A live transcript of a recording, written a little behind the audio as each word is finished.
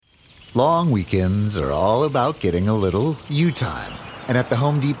Long weekends are all about getting a little you time. And at the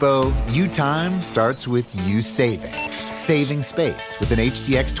Home Depot, you time starts with you saving. Saving space with an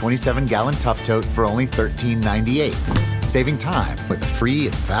HDX 27-gallon Tough Tote for only $13.98. Saving time with a free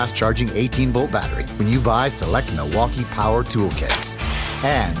and fast-charging 18-volt battery when you buy select Milwaukee Power Toolkits.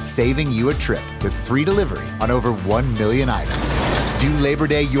 And saving you a trip with free delivery on over 1 million items. Do Labor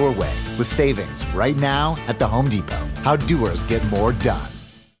Day your way with savings right now at the Home Depot. How doers get more done.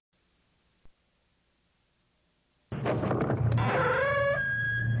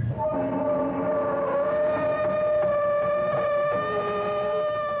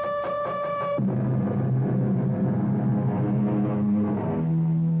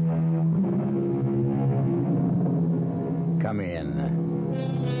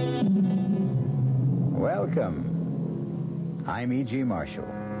 Welcome. I'm E.G. Marshall.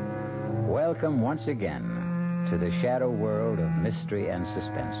 Welcome once again to the shadow world of mystery and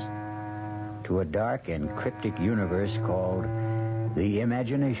suspense, to a dark and cryptic universe called the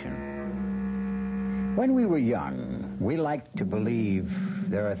imagination. When we were young, we liked to believe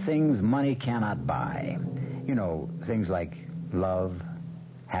there are things money cannot buy. You know, things like love,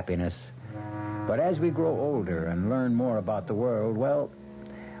 happiness. But as we grow older and learn more about the world, well,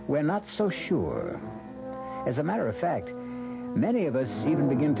 we're not so sure. As a matter of fact, many of us even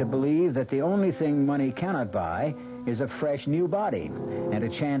begin to believe that the only thing money cannot buy is a fresh new body and a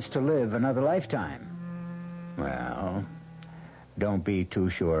chance to live another lifetime. Well, don't be too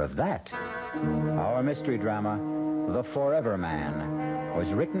sure of that. Our mystery drama, The Forever Man, was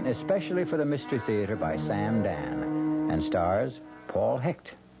written especially for the Mystery Theater by Sam Dan and stars Paul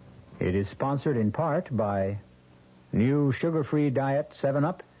Hecht. It is sponsored in part by New Sugar-Free Diet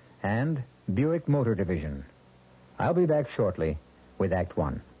 7-Up and Buick Motor Division. I'll be back shortly with Act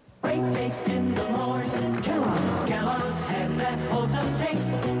One. Great taste in the morning. Kellogg's has that wholesome taste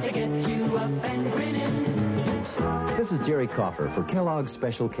to get you up and grinning. This is Jerry Coffer for Kellogg's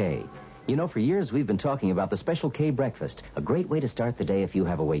Special K. You know, for years we've been talking about the Special K breakfast, a great way to start the day if you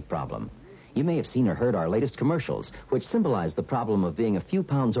have a weight problem. You may have seen or heard our latest commercials, which symbolize the problem of being a few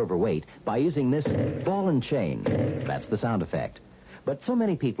pounds overweight by using this ball and chain. That's the sound effect. But so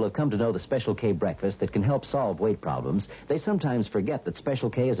many people have come to know the Special K breakfast that can help solve weight problems, they sometimes forget that Special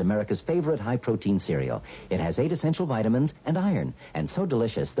K is America's favorite high-protein cereal. It has 8 essential vitamins and iron, and so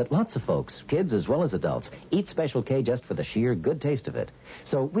delicious that lots of folks, kids as well as adults, eat Special K just for the sheer good taste of it.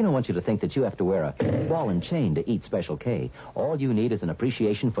 So we don't want you to think that you have to wear a ball and chain to eat Special K. All you need is an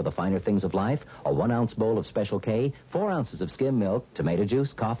appreciation for the finer things of life, a 1-ounce bowl of Special K, 4 ounces of skim milk, tomato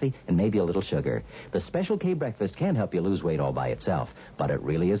juice, coffee, and maybe a little sugar. The Special K breakfast can help you lose weight all by itself, but it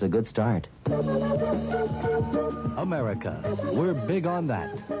really is a good start. America. We're big on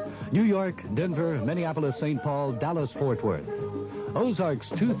that. New York, Denver, Minneapolis, St. Paul, Dallas, Fort Worth. Ozarks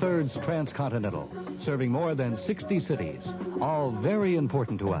 2/3 transcontinental, serving more than 60 cities, all very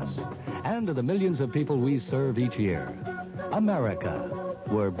important to us, and to the millions of people we serve each year. America.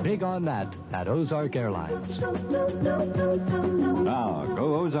 We're big on that at Ozark Airlines. Now,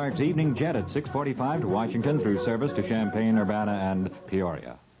 go Ozarks Evening Jet at 6:45 to Washington through service to Champaign, Urbana, and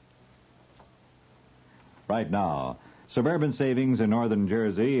Peoria. Right now, Suburban Savings in Northern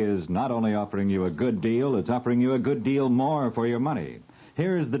Jersey is not only offering you a good deal, it's offering you a good deal more for your money.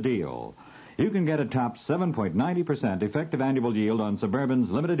 Here's the deal. You can get a top 7.90% effective annual yield on Suburban's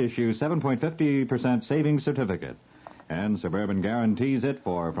limited issue 7.50% savings certificate. And Suburban guarantees it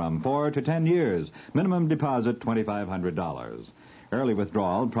for from 4 to 10 years. Minimum deposit $2,500. Early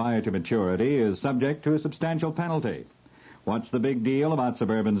withdrawal prior to maturity is subject to a substantial penalty. What's the big deal about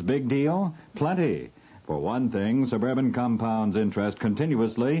Suburban's big deal? Plenty. For one thing, Suburban compounds interest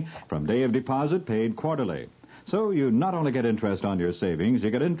continuously from day of deposit paid quarterly. So you not only get interest on your savings,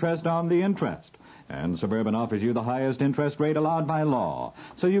 you get interest on the interest. And Suburban offers you the highest interest rate allowed by law.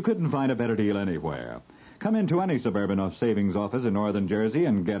 So you couldn't find a better deal anywhere. Come into any Suburban savings office in Northern Jersey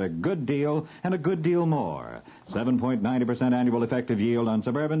and get a good deal and a good deal more. 7.90% annual effective yield on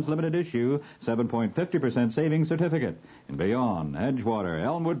Suburban's limited issue, 7.50% savings certificate. In Bayonne, Edgewater,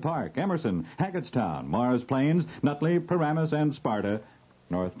 Elmwood Park, Emerson, Hackettstown, Mars Plains, Nutley, Paramus, and Sparta,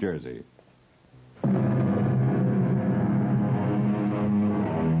 North Jersey.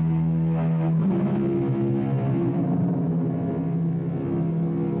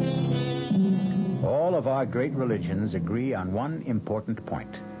 All of our great religions agree on one important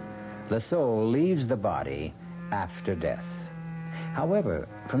point. The soul leaves the body after death. However,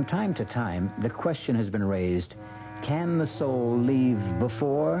 from time to time, the question has been raised, can the soul leave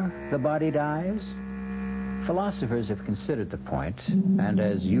before the body dies? Philosophers have considered the point, and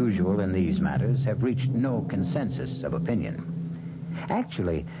as usual in these matters, have reached no consensus of opinion.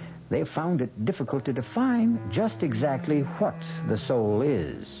 Actually, they've found it difficult to define just exactly what the soul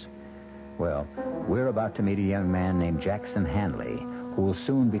is. Well, we're about to meet a young man named Jackson Hanley, who will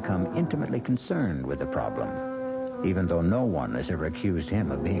soon become intimately concerned with the problem, even though no one has ever accused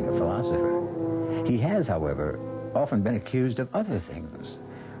him of being a philosopher. He has, however, often been accused of other things,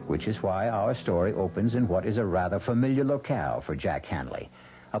 which is why our story opens in what is a rather familiar locale for Jack Hanley,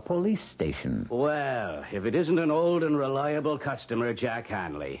 a police station. Well, if it isn't an old and reliable customer, Jack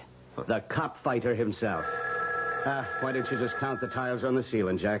Hanley, the cop fighter himself. Why don't you just count the tiles on the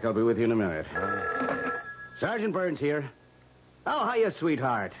ceiling, Jack? I'll be with you in a minute. Sergeant Burns here. Oh, hiya,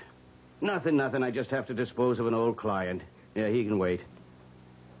 sweetheart. Nothing. I just have to dispose of an old client. Yeah, he can wait.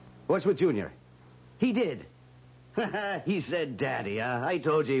 What's with Junior? He did. He said daddy, I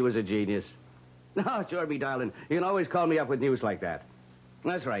told you he was a genius. No, sure, me darling. You can always call me up with news like that.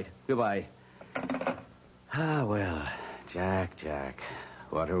 That's right. Goodbye. Well, Jack.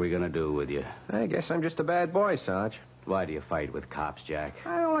 What are we going to do with you? I guess I'm just a bad boy, Sarge. Why do you fight with cops, Jack?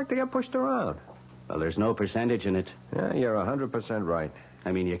 I don't like to get pushed around. Well, there's no percentage in it. Yeah, you're 100% right.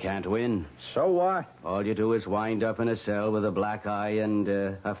 I mean, you can't win. So what? All you do is wind up in a cell with a black eye and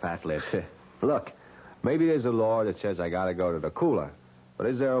a fat lip. Look, maybe there's a law that says I gotta go to the cooler. But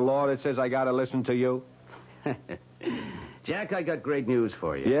is there a law that says I gotta listen to you? Jack, I got great news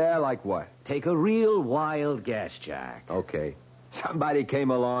for you. Yeah, like what? Take a real wild guess, Jack. Okay. Somebody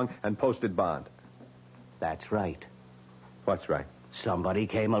came along and posted bond. That's right. What's right? Somebody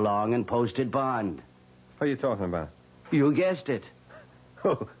came along and posted bond. What are you talking about? You guessed it.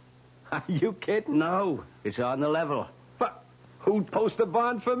 Are you kidding? No, it's on the level. But who'd post a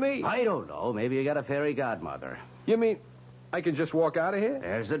bond for me? I don't know. Maybe you got a fairy godmother. You mean I can just walk out of here?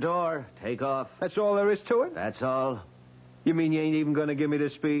 There's the door. Take off. That's all there is to it? That's all. You mean you ain't even going to give me the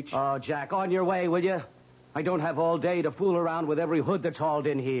speech? Oh, Jack, on your way, will you? I don't have all day to fool around with every hood that's hauled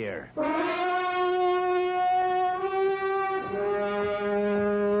in here.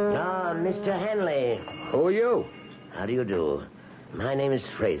 Mr. Hanley. Who are you? How do you do? My name is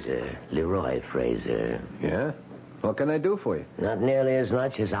Fraser, Leroy Fraser. Yeah? What can I do for you? Not nearly as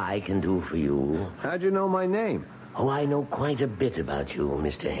much as I can do for you. How'd you know my name? Oh, I know quite a bit about you,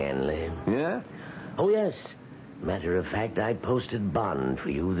 Mr. Hanley. Yeah? Oh, yes. Matter of fact, I posted bond for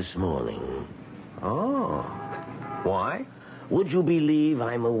you this morning. Oh. Why? Would you believe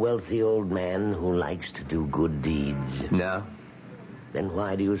I'm a wealthy old man who likes to do good deeds? No. Then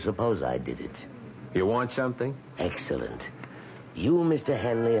why do you suppose I did it? You want something? Excellent. You, Mr.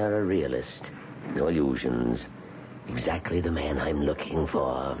 Hanley, are a realist. No illusions. Exactly the man I'm looking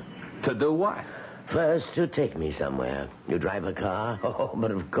for. To do what? First, to take me somewhere. You drive a car? Oh,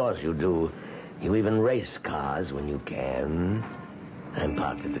 but of course you do. You even race cars when you can. I'm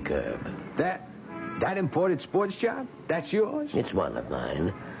parked at the curb. That imported sports job? That's yours? It's one of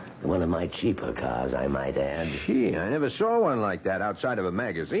mine. One of my cheaper cars, I might add. Gee, I never saw one like that outside of a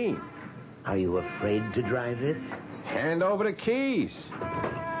magazine. Are you afraid to drive it? Hand over the keys.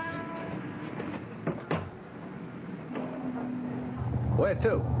 Where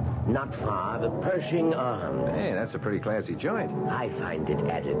to? Not far, the Pershing Arms. Hey, that's a pretty classy joint. I find it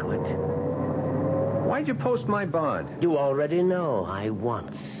adequate. Why'd you post my bond? You already know I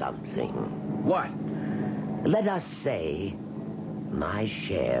want something. What? Let us say my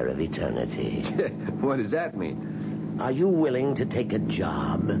share of eternity. What does that mean? Are you willing to take a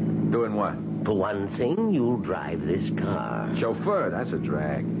job? Doing what? For one thing, you'll drive this car. Chauffeur, that's a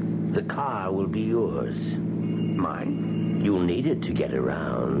drag. The car will be yours. Mine? You'll need it to get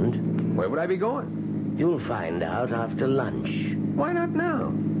around. Where would I be going? You'll find out after lunch. Why not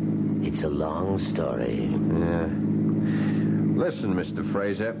now? It's a long story. Yeah. Listen, Mr.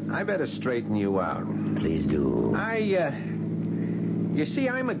 Fraser, I better straighten you out. Please do. You see,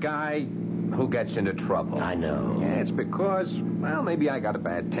 I'm a guy who gets into trouble. I know. Yeah, it's because, well, maybe I got a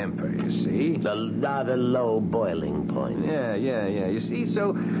bad temper, you see. The rather low boiling point. Yeah. You see,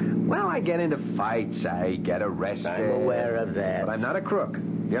 so, well, I get into fights, I get arrested. I'm aware of that. But I'm not a crook.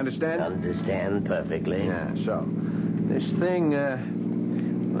 You understand? Understand perfectly. Yeah, so, this thing,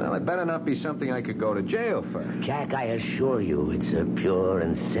 well, it better not be something I could go to jail for. Jack, I assure you, it's a pure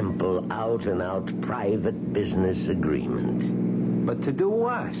and simple, out-and-out private business agreement. But to do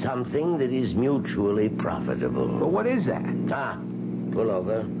what? Something that is mutually profitable. But what is that? Pull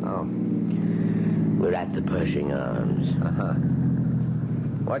over. Oh. We're at the Pershing Arms. Uh-huh.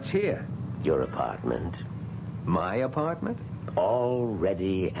 What's here? Your apartment. My apartment? All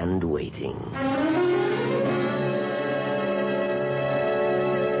ready and waiting.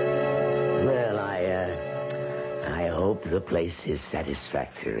 Well, I hope the place is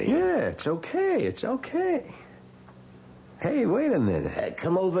satisfactory. Yeah, it's okay. Hey, wait a minute.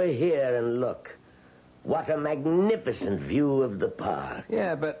 Come over here and look. What a magnificent view of the park.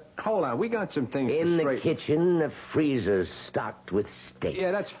 Yeah, but hold on. We got some things In to the straighten. kitchen, a freezer stocked with steaks.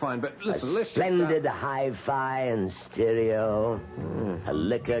 Yeah, that's fine, but listen. Splendid hi-fi and stereo. A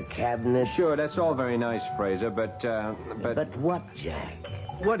liquor cabinet. Sure, that's all very nice, Fraser, but... But what, Jack?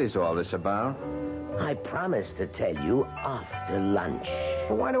 What is all this about? I promised to tell you after lunch.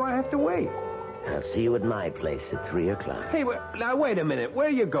 Well, why do I have to wait? I'll see you at my place at 3 o'clock. Hey, now, wait a minute. Where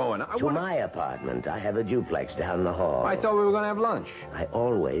are you going? To my apartment. I have a duplex down the hall. I thought we were going to have lunch. I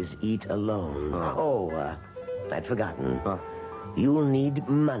always eat alone. I'd forgotten. You'll need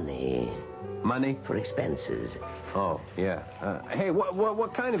money. Money? For expenses. Oh, yeah. Hey,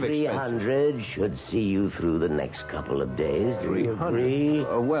 what kind of expenses? 300 should see you through the next couple of days. Do you 300? agree?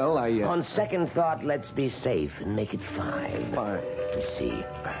 Well, On second thought, let's be safe and make it 5. 5. Let me see.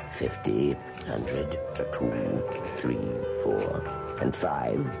 50, 100, 2, 3, 4, and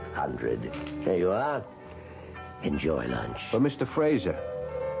 500. There you are. Enjoy lunch. But, Mr. Fraser,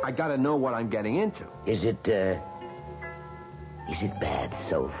 I got to know what I'm getting into. Is it bad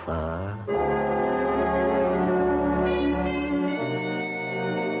so far?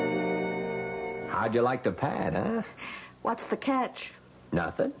 How'd you like the pad, huh? What's the catch?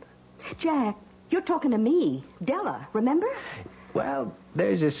 Nothing. Jack, you're talking to me. Della, remember? Well,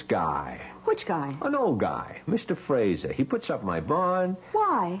 there's this guy. Which guy? An old guy, Mr. Fraser. He puts up my bond.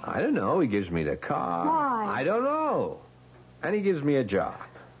 Why? I don't know. He gives me the car. Why? I don't know. And he gives me a job.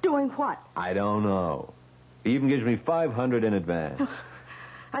 Doing what? I don't know. He even gives me $500 in advance.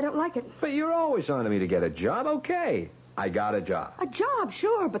 I don't like it. But you're always on to me to get a job. Okay. I got a job. A job,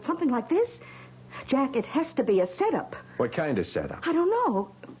 sure, but something like this? Jack, it has to be a setup. What kind of setup? I don't know.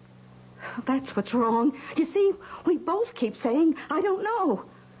 That's what's wrong. You see, we both keep saying, I don't know.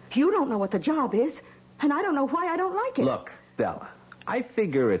 You don't know what the job is, and I don't know why I don't like it. Look, Della, I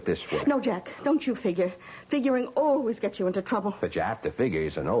figure it this way. No, Jack, don't you figure. Figuring always gets you into trouble. But you have to figure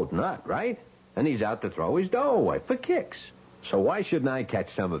he's an old nut, right? And he's out to throw his dough away for kicks. So why shouldn't I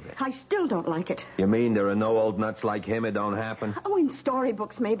catch some of it? I still don't like it. You mean there are no old nuts like him? It don't happen? Oh, in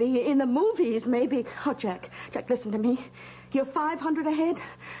storybooks, maybe. In the movies, maybe. Oh, Jack, listen to me. You're 500 ahead.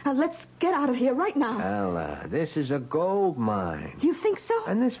 Now, let's get out of here right now. Ella, this is a gold mine. You think so?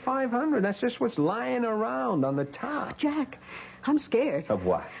 And this 500, that's just what's lying around on the top. Jack, I'm scared. Of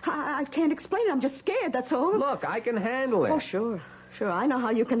what? I can't explain it. I'm just scared, that's all. Look, I can handle it. Oh, sure. Sure, I know how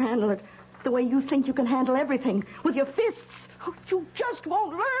you can handle it. The way you think you can handle everything. With your fists. Oh, you just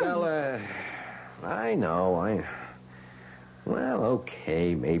won't learn. Well, I know. Well,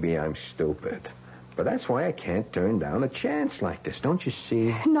 okay, maybe I'm stupid. But that's why I can't turn down a chance like this, don't you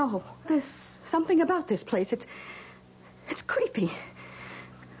see? No, there's something about this place. It's creepy.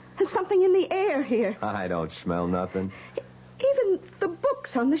 There's something in the air here. I don't smell nothing. Even the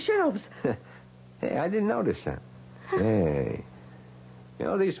books on the shelves. Hey, I didn't notice that. Hey. You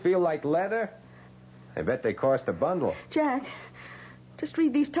know, these feel like leather. I bet they cost a bundle. Jack, just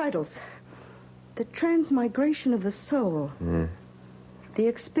read these titles. The Transmigration of the Soul. The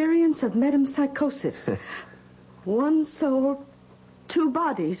Experience of Metempsychosis. One soul, 2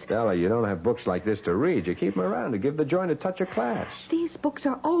 bodies. Stella, you don't have books like this to read. You keep them around to give the joint a touch of class. These books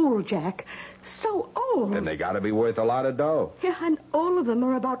are old, Jack. So old. And they got to be worth a lot of dough. Yeah, and all of them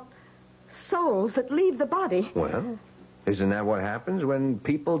are about souls that leave the body. Well, isn't that what happens when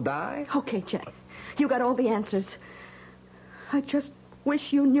people die? Okay, Jack. You got all the answers. I just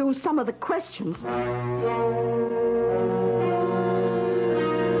wish you knew some of the questions.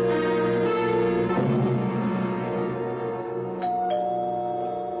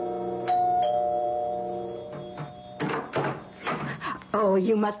 Oh,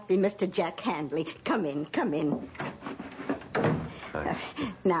 you must be Mr. Jack Handley. Come in, come in.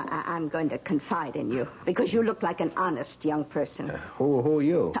 Now, I'm going to confide in you, because you look like an honest young person. Who are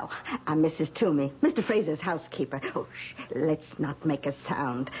you? Oh, I'm Mrs. Toomey, Mr. Fraser's housekeeper. Oh, let's not make a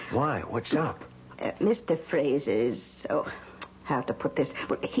sound. Why? What's up? Mr. Fraser is, how to put this?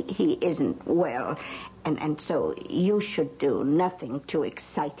 Well, he isn't well, and so you should do nothing to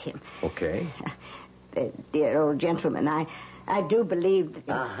excite him. Okay. Dear old gentleman, I do believe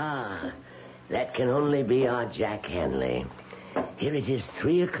that... Aha. That can only be our Jack Hanley. Here it is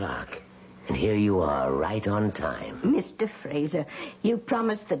 3 o'clock, and here you are, right on time. Mr. Fraser, you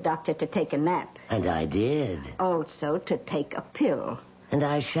promised the doctor to take a nap. And I did. Also to take a pill. And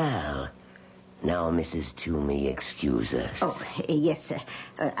I shall. Now, Mrs. Toomey, excuse us. Oh, yes, sir.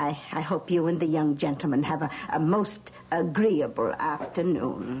 I hope you and the young gentleman have a most agreeable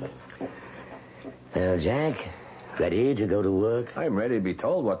afternoon. Well, Jack, ready to go to work? I'm ready to be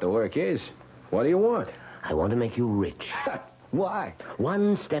told what the work is. What do you want? I want to make you rich. Why?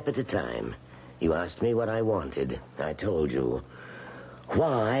 One step at a time. You asked me what I wanted. I told you.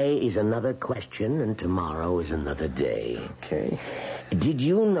 Why is another question, and tomorrow is another day. Okay. Did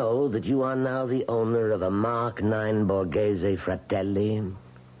you know that you are now the owner of a Mark 9 Borghese Fratelli?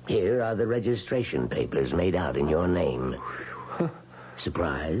 Here are the registration papers made out in your name.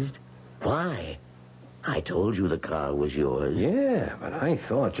 Surprised? Why? I told you the car was yours. Yeah, but I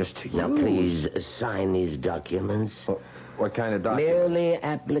thought just to Now, please sign these documents. What kind of documents? Merely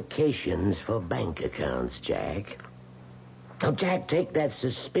applications for bank accounts, Jack. Now, Jack, take that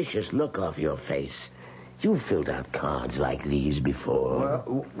suspicious look off your face. You've filled out cards like these before.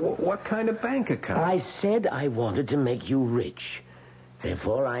 Well, what kind of bank account? I said I wanted to make you rich.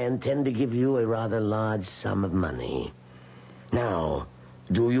 Therefore, I intend to give you a rather large sum of money. Now,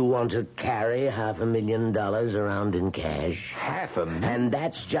 do you want to carry $500,000 around in cash? $500,000? And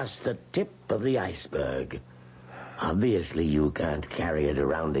that's just the tip of the iceberg. Obviously, you can't carry it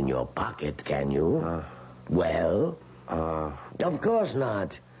around in your pocket, can you? Well? Of course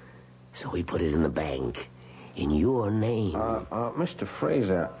not. So we put it in the bank. In your name. Mr.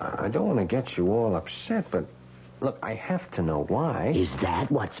 Fraser, I don't want to get you all upset, but look, I have to know why. Is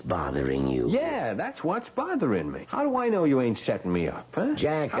that what's bothering you? Yeah, that's what's bothering me. How do I know you ain't setting me up, huh?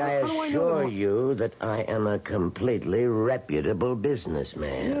 Jack, I assure you that I am a completely reputable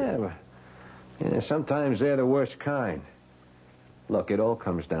businessman. Yeah, but sometimes they're the worst kind. Look, it all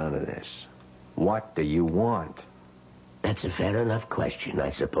comes down to this. What do you want? That's a fair enough question,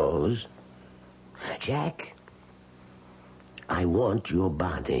 I suppose. Jack, I want your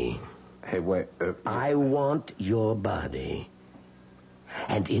body. Hey, wait. I want your body.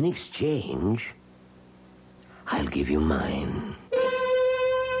 And in exchange, I'll give you mine.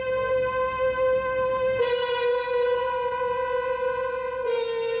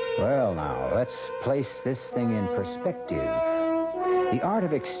 Well, now, let's place this thing in perspective. The art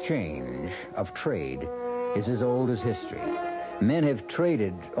of exchange, of trade, is as old as history. Men have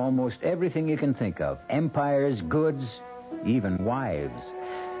traded almost everything you can think of. Empires, goods, even wives.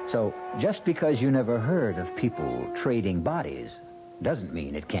 So, just because you never heard of people trading bodies doesn't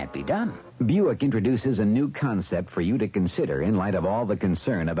mean it can't be done. Buick introduces a new concept for you to consider in light of all the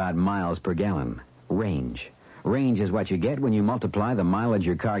concern about miles per gallon. Range. Range is what you get when you multiply the mileage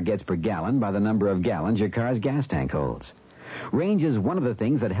your car gets per gallon by the number of gallons your car's gas tank holds. Range is one of the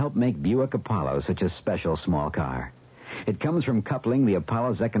things that help make Buick Apollo such a special small car. It comes from coupling the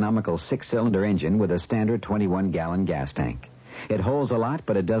Apollo's economical 6-cylinder engine with a standard 21-gallon gas tank. It holds a lot,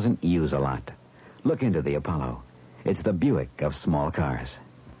 but it doesn't use a lot. Look into the Apollo. It's the Buick of small cars.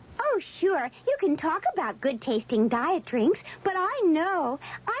 Oh, sure. You can talk about good-tasting diet drinks, but I know.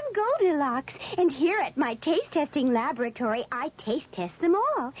 I'm Goldilocks, and here at my taste-testing laboratory, I taste-test them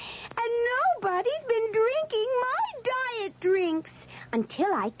all. And nobody's been drinking my diet drinks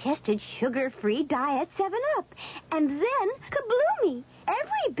until I tested sugar-free Diet 7-Up. And then, kabloomy!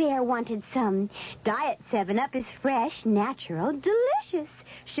 Every bear wanted some. Diet 7-Up is fresh, natural, delicious.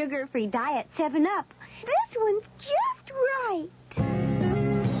 Sugar-free Diet 7-Up. This one's just right.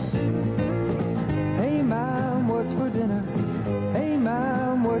 Hey, Mom, what's for dinner? Hey,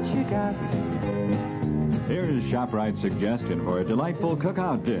 Mom, what you got? Here's ShopRite's suggestion for a delightful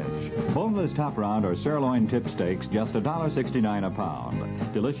cookout dish. Boneless top round or sirloin tip steaks, just $1.69 a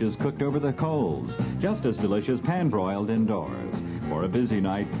pound. Delicious cooked over the coals. Just as delicious pan-broiled indoors. For a busy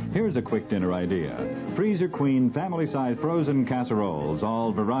night, here's a quick dinner idea. Freezer Queen family-size frozen casseroles,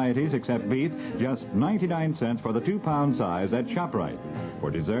 all varieties except beef, just 99 cents for the 2-pound size at ShopRite. For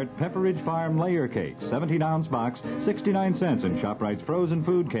dessert, Pepperidge Farm layer cakes, 17-ounce box, 69 cents in ShopRite's frozen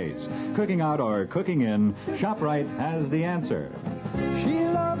food case. Cooking out or cooking in, ShopRite has the answer. She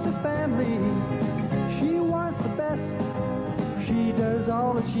loves the family. She wants the best. She does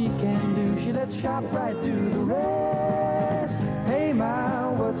all that she can do. She lets ShopRite do the rest. Hey,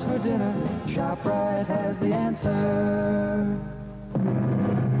 Ma, what's for dinner? ShopRite has the answer.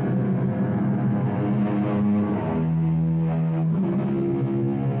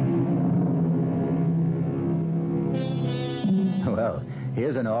 Well,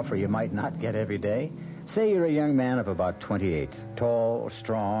 here's an offer you might not get every day. Say you're a young man of about 28, tall,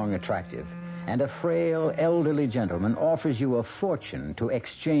 strong, attractive, and a frail, elderly gentleman offers you a fortune to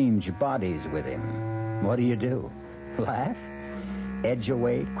exchange bodies with him. What do? Laugh? Edge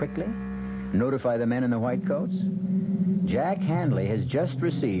away quickly? Notify the men in the white coats? Jack Handley has just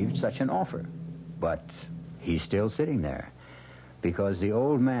received such an offer, but he's still sitting there because the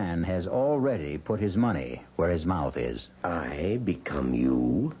old man has already put his money where his mouth is. I become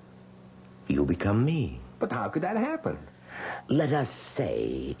you. You become me. But how could that happen? Let us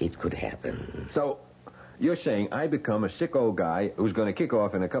say it could happen. So, You're saying I become a sick old guy who's going to kick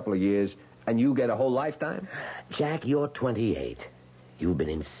off in a couple of years, and you get a whole lifetime? Jack, you're 28. You've been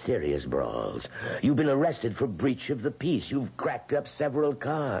in serious brawls. You've been arrested for breach of the peace. You've cracked up several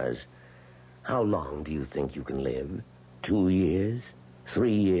cars. How long do you think you can live? 2 years?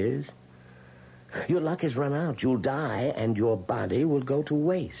 3 years? Your luck has run out. You'll die, and your body will go to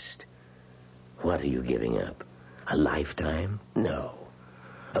waste. What are you giving up? A lifetime? No.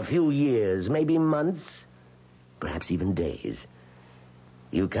 A few years, maybe months, perhaps even days.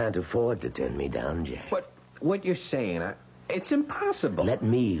 You can't afford to turn me down, Jack. But what you're saying, it's impossible. Let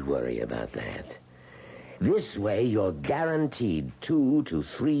me worry about that. This way, you're guaranteed 2 to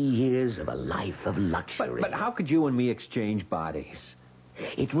 3 years of a life of luxury. But how could you and me exchange bodies?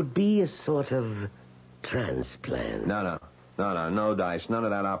 It would be a sort of transplant. No dice. None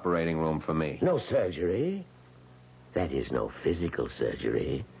of that operating room for me. No surgery. That is, no physical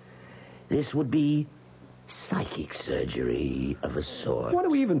surgery. This would be psychic surgery of a sort. What are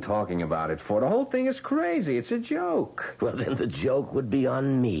we even talking about it for? The whole thing is crazy. It's a joke. Well, then the joke would be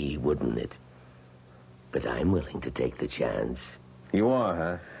on me, wouldn't it? But I'm willing to take the chance. You are,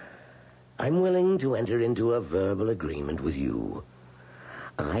 huh? I'm willing to enter into a verbal agreement with you.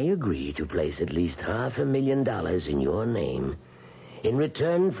 I agree to place at least $500,000 in your name, in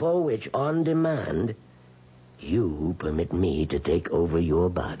return for which, on demand, you permit me to take over your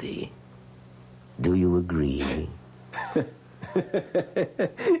body. Do you agree?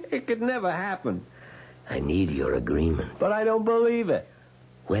 It could never happen. I need your agreement. But I don't believe it.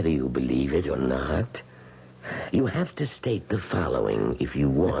 Whether you believe it or not, you have to state the following if you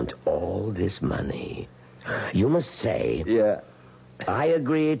want all this money. You must say... Yeah. I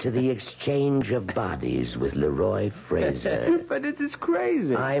agree to the exchange of bodies with Leroy Fraser. But it is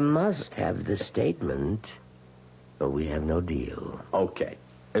crazy. I must have the statement, or we have no deal. Okay.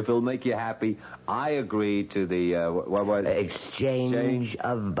 If it'll make you happy, I agree to the, exchange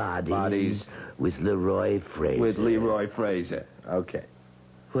of bodies with Leroy Fraser. With Leroy Fraser. Okay.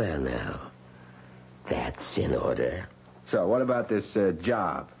 Well, now, that's in order. So, what about this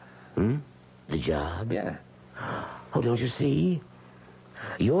job? The job? Yeah. Oh, don't you see?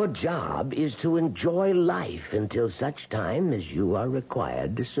 Your job is to enjoy life until such time as you are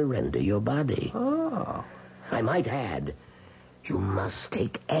required to surrender your body. Oh. I might add, you must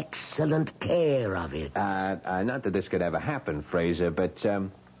take excellent care of it. Not that this could ever happen, Fraser, but,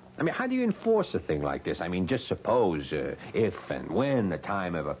 how do you enforce a thing like this? Just suppose, if and when the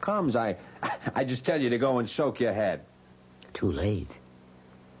time ever comes, I just tell you to go and soak your head. Too late.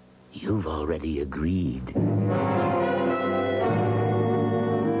 You've already agreed.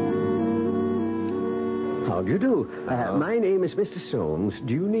 How do you do? My name is Mr. Soames.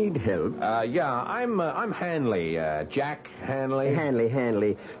 Do you need help? Yeah, I'm Hanley, Jack Hanley.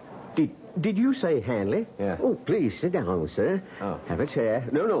 Hanley. Did you say Hanley? Yeah. Oh, please, sit down, sir. Oh. Have a chair.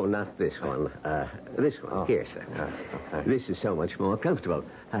 No, not this one. This one. Oh. Here, sir. Okay. This is so much more comfortable.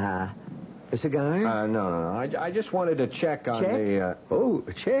 A cigar? No. I just wanted to check on the... Oh,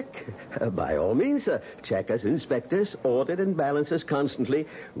 check. By all means, sir. Check us inspectors, audit and balance us constantly.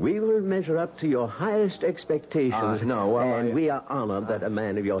 We will measure up to your highest expectations. We are honored that a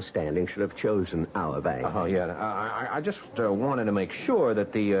man of your standing should have chosen our bank. Oh, yeah. I just wanted to make sure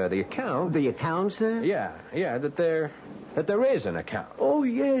that the account... The account, sir? Yeah, that there is an account. Oh,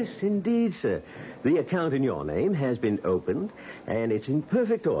 yes, indeed, sir. The account in your name has been opened, and it's in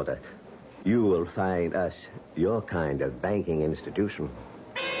perfect order. You will find us your kind of banking institution.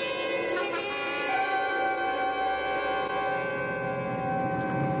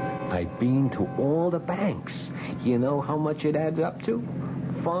 I've been to all the banks. You know how much it adds up to?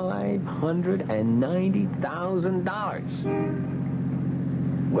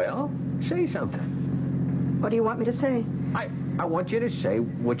 $590,000. Well, say something. What do you want me to say? I want you to say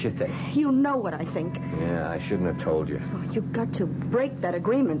what you think. You know what I think. Yeah, I shouldn't have told you. Oh, you've got to break that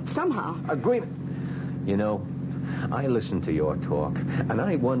agreement somehow. Agreement? You know, I listened to your talk, and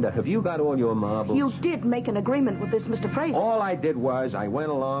I wonder, have you got all your marbles? You did make an agreement with this Mr. Fraser. All I did was I went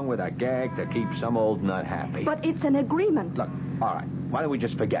along with a gag to keep some old nut happy. But it's an agreement. Look, all right, why don't we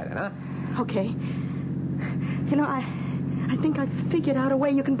just forget it, huh? Okay. You know, I think I've figured out a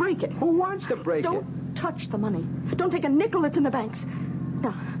way you can break it. Who wants to break it? Don't touch the money. Don't take a nickel that's in the banks.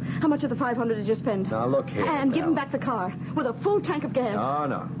 Now, how much of the $500 did you spend? Now, look here. And give him back the car with a full tank of gas.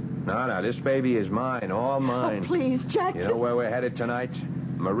 No. This baby is mine, all mine. Oh, please, Jack. You know where we're headed tonight?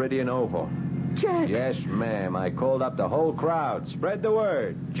 Meridian Oval. Jack. Yes, ma'am. I called up the whole crowd. Spread the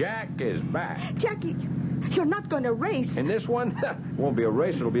word. Jack is back. Jackie, you're not going to race. In this one? It won't be a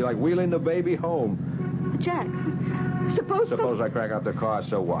race. It'll be like wheeling the baby home. Jack, suppose I crack up the car,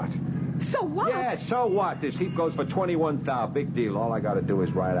 so what? So what? Yeah, so what? This heap goes for $21,000. Big deal. All I got to do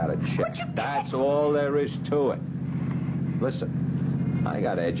is write out a check. That's all there is to it. Listen, I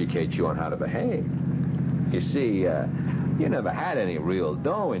got to educate you on how to behave. You see, you never had any real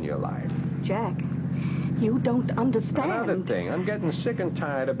dough in your life. Jack, you don't understand. Another thing, I'm getting sick and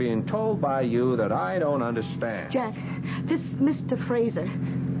tired of being told by you that I don't understand. Jack, this Mr. Fraser,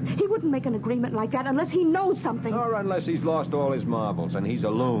 he wouldn't make an agreement like that unless he knows something. Or unless he's lost all his marbles and he's a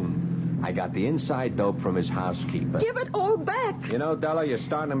loon. I got the inside dope from his housekeeper. Give it all back. You know, Della, you're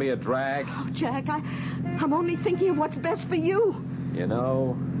starting to be a drag. Oh, Jack, I'm only thinking of what's best for you. You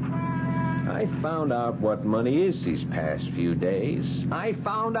know, I found out what money is these past few days. I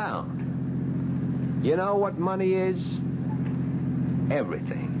found out. You know what money is?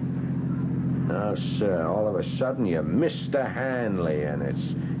 Everything. Oh, sir, all of a sudden you're Mr. Hanley, and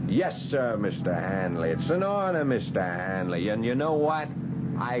it's, yes, sir, Mr. Hanley. It's an honor, Mr. Hanley. And you know what?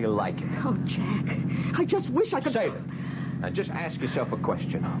 I like it. Oh, Jack, I just wish I could... Save it. Now, just ask yourself a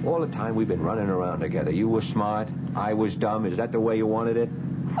question. All the time we've been running around together, you were smart, I was dumb. Is that the way you wanted it?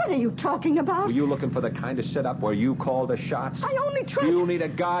 What are you talking about? Were you looking for the kind of setup where you call the shots? I only tried... You need a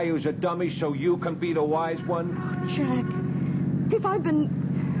guy who's a dummy so you can be the wise one? Oh, Jack, if I've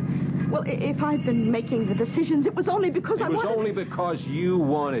been making the decisions, it was only because It was only because you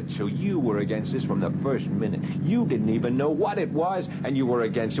wanted to. You were against this from the first minute. You didn't even know what it was, and you were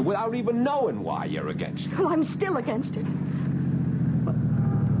against it without even knowing why you're against it. Well, I'm still against it.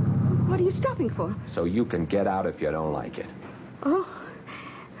 What are you stopping for? So you can get out if you don't like it. Oh,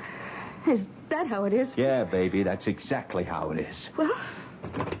 is that how it is? Yeah, baby, that's exactly how it is. Well,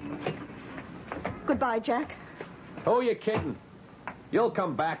 goodbye, Jack. Who are you kidding? You'll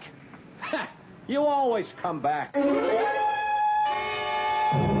come back. Ha! You always come back. Hey,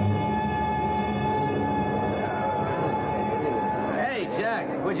 Jack,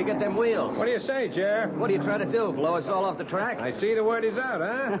 where'd you get them wheels? What do you say, Jer? What are you trying to do, blow us all off the track? I see the word is out,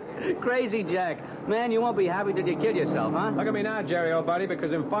 huh? Crazy, Jack. Man, you won't be happy till you kill yourself, huh? Look at me now, Jerry, old buddy,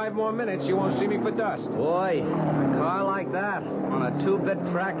 because in 5 more minutes you won't see me for dust. Boy, a car like that, on a 2-bit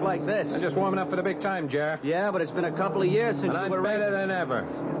track like this. I'm just warming up for the big time, Jer. Yeah, but it's been a couple of years since And you I'm were better than ever.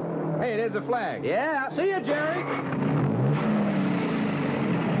 Hey, there's the flag. Yeah. See you, Jerry.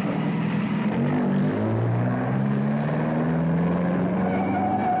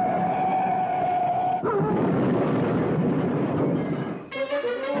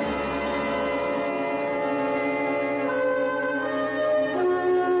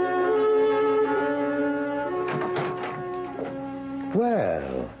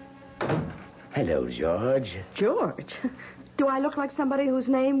 Well, hello, George. George? Do I look like somebody whose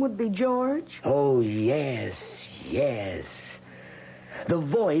name would be George? Oh, yes, yes. The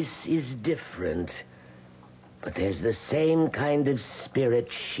voice is different, but there's the same kind of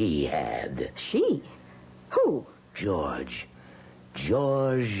spirit she had. She? Who? George.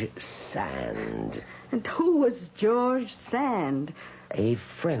 George Sand. And who was George Sand? A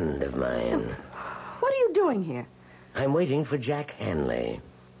friend of mine. What are you doing here? I'm waiting for Jack Hanley.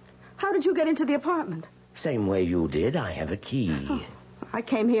 How did you get into the apartment? Same way you did. I have a key. Oh, I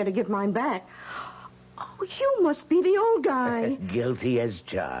came here to give mine back. Oh, you must be the old guy. Guilty as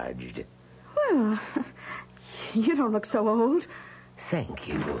charged. Well, you don't look so old. Thank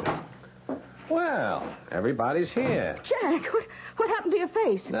you. Well, everybody's here. Jack, what happened to your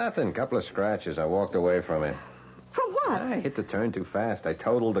face? Nothing. Couple of scratches. I walked away from it. From what? I hit the turn too fast. I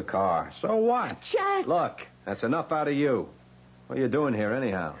totaled the car. So what? Jack! Look, that's enough out of you. What are you doing here,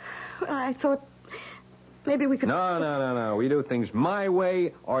 anyhow? Well, I thought maybe we could... No. We do things my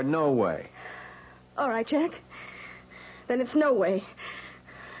way or no way. All right, Jack. Then it's no way.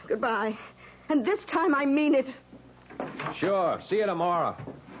 Goodbye. And this time I mean it. Sure. See you tomorrow.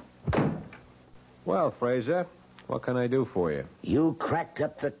 Well, Fraser, what can I do for you? You cracked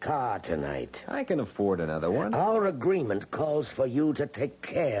up the car tonight. I can afford another one. Our agreement calls for you to take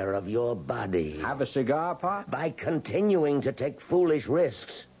care of your body. Have a cigar, Pop? By continuing to take foolish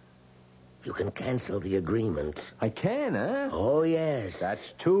risks, you can cancel the agreement. I can, huh? Oh, yes.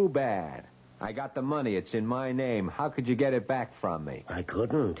 That's too bad. I got the money. It's in my name. How could you get it back from me? I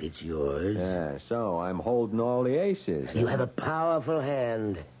couldn't. It's yours. Yeah, so I'm holding all the aces. You have a powerful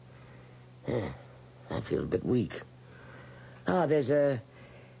hand. I feel a bit weak. There's an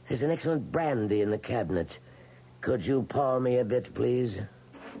excellent brandy in the cabinet. Could you pour me a bit, please?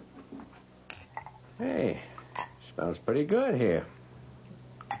 Hey, smells pretty good here.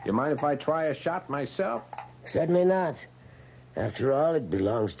 You mind if I try a shot myself? Certainly not. After all, it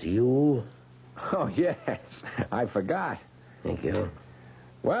belongs to you. Oh, yes. I forgot. Thank you.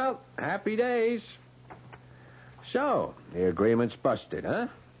 Well, happy days. So, the agreement's busted, huh?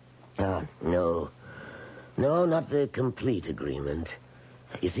 No. No, not the complete agreement.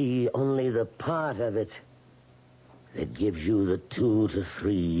 You see, only the part of it that gives you the 2 to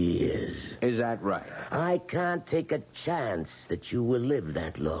 3 years. Is that right? I can't take a chance that you will live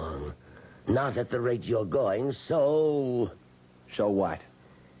that long. Not at the rate you're going, so... So what?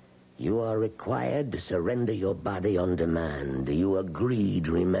 You are required to surrender your body on demand. You agreed,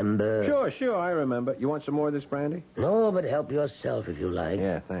 remember? Sure, I remember. You want some more of this brandy? No, but help yourself if you like.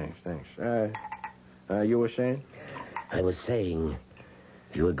 Yeah, thanks. You were saying? I was saying,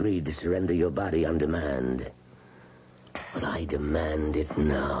 you agreed to surrender your body on demand. But I demand it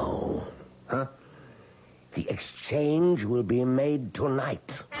now. Huh? The exchange will be made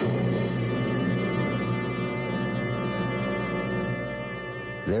tonight.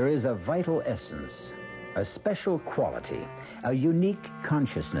 There is a vital essence, a special quality, a unique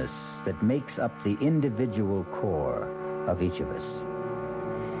consciousness that makes up the individual core of each of us.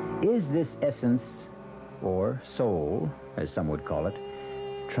 Is this essence, or soul, as some would call it,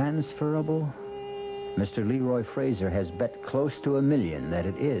 transferable? Mr. Leroy Fraser has bet close to $1 million that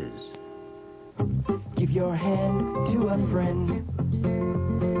it is. Give your hand to a friend.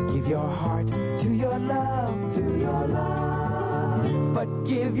 Give your heart to your love, But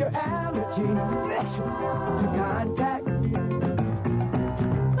give your allergy to contact.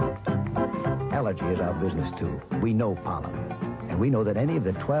 Allergy is our business, too. We know pollen. And we know that any of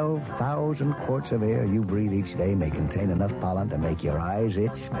the 12,000 quarts of air you breathe each day may contain enough pollen to make your eyes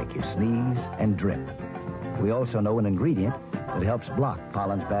itch, make you sneeze, and drip. We also know an ingredient that helps block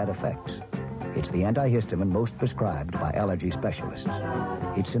pollen's bad effects. It's the antihistamine most prescribed by allergy specialists.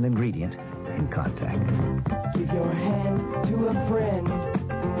 It's an ingredient in contact. Give your hand to a friend.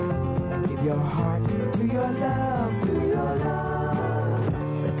 Give your heart to your love,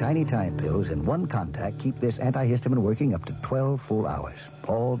 The tiny time pills in one contact keep this antihistamine working up to 12 full hours.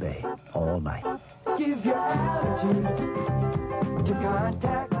 All day, all night. Give your allergies to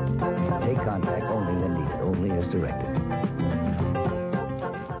contact. Take contact only when needed, only as directed.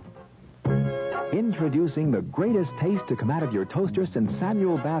 Introducing the greatest taste to come out of your toaster since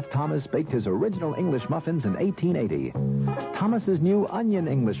Samuel Bath Thomas baked his original English muffins in 1880. Thomas's new onion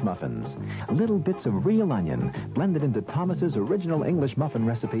English muffins. Little bits of real onion blended into Thomas's original English muffin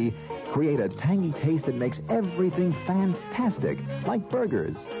recipe create a tangy taste that makes everything fantastic, like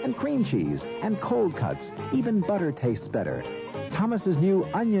burgers and cream cheese and cold cuts. Even butter tastes better. Thomas's new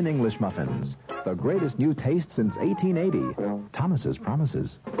onion English muffins. The greatest new taste since 1880. Thomas's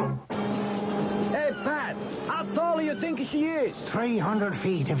promises. Hey, Pat, how tall do you think she is? 300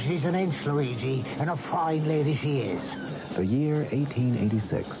 feet if she's an inch, Luigi, and a fine lady she is. The year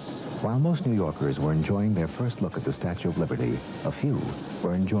 1886. While most New Yorkers were enjoying their first look at the Statue of Liberty, a few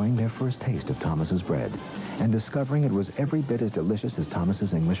were enjoying their first taste of Thomas's bread and discovering it was every bit as delicious as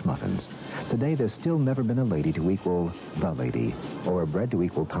Thomas's English muffins. Today, there's still never been a lady to equal the lady, or a bread to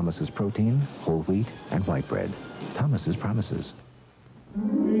equal Thomas's protein, whole wheat, and white bread. Thomas's promises.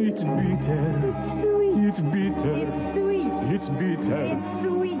 It's bitter. It's sweet. It's bitter. It's sweet. It's bitter. It's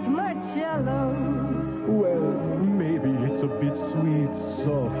sweet, Marcello. Well, maybe it's a bit sweet,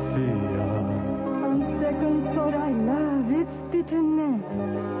 Sophia. On second thought, I love its bitterness.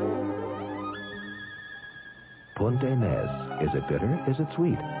 Ponte Mess. Is it bitter? Is it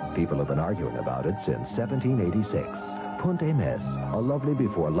sweet? People have been arguing about it since 1786. Ponte Mess, a lovely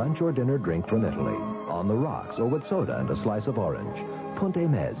before lunch or dinner drink from Italy. On the rocks or with soda and a slice of orange. Ponte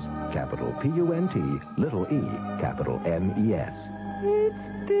Mess, capital P-U-N-T, little e, capital M-E-S. It's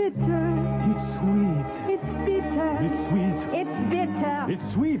bitter. It's sweet. It's bitter. It's sweet. It's bitter. It's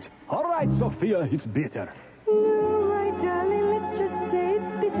sweet. All right, Sophia, it's bitter. No, my darling, let's just say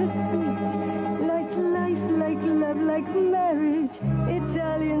it's bittersweet. Like life, like love, like marriage.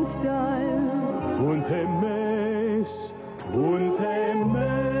 Italian style. Ponte Mess. Ponte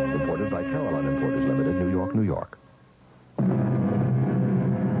Mess. Reported by Caroline Importers Limited, New York, New York.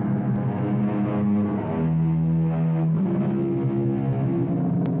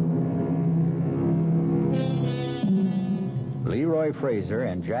 Leroy Fraser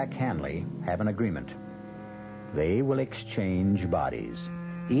and Jack Hanley have an agreement. They will exchange bodies.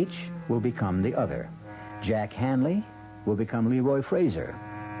 Each will become the other. Jack Hanley will become Leroy Fraser,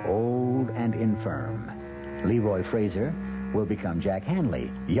 old and infirm. Leroy Fraser will become Jack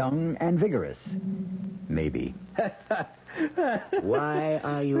Hanley, young and vigorous. Maybe. Why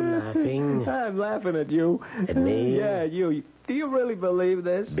are you laughing? I'm laughing at you. At me? Yeah, you. Do you really believe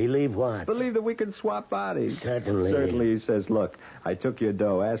this? Believe what? Believe that we can swap bodies. Certainly. Certainly, he says, look, I took your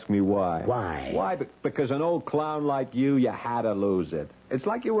dough. Ask me why. Why? Why? Because an old clown like you had to lose it. It's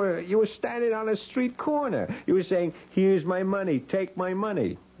like you were standing on a street corner. You were saying, here's my money, take my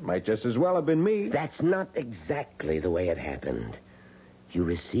money. Might just as well have been me. That's not exactly the way it happened. You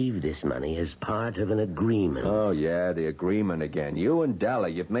received this money as part of an agreement. Oh, yeah, the agreement again. You and Della,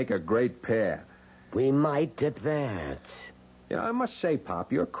 you'd make a great pair. We might at that. You know, I must say,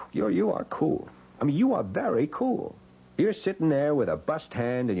 Pop, you are cool. I mean, you are very cool. You're sitting there with a bust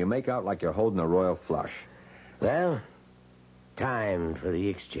hand and you make out like you're holding a royal flush. Well, time for the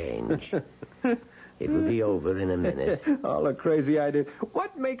exchange. It will be over in a minute. All the crazy ideas.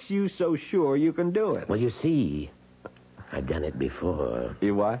 What makes you so sure you can do it? Well, you see, I've done it before.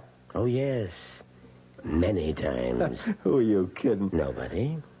 You what? Oh, yes. Many times. Who are you kidding?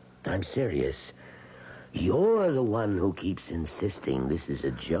 Nobody. I'm serious. You're the one who keeps insisting this is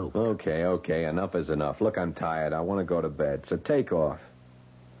a joke. Okay. Enough is enough. Look, I'm tired. I want to go to bed, so take off.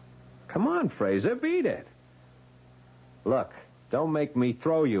 Come on, Fraser, beat it. Look, don't make me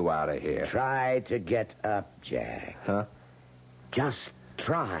throw you out of here. Try to get up, Jack. Huh? Just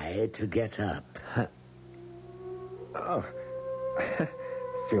try to get up. Oh, I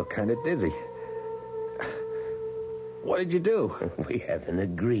feel kind of dizzy. What did you do? We have an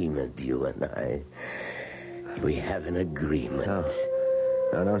agreement, you and I. We have an agreement. No,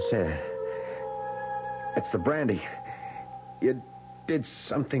 don't say that. It's the brandy. You did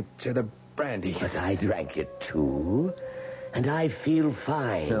something to the brandy. But I drank it, too. And I feel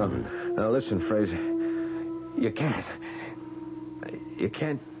fine. No, listen, Fraser. You can't. You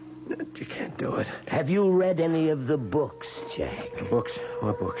can't do it. Have you read any of the books, Jack? Books?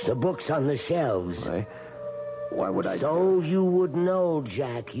 What books? The books on the shelves. Why would I... So you would know,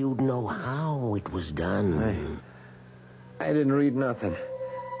 Jack. You'd know how it was done. I didn't read nothing.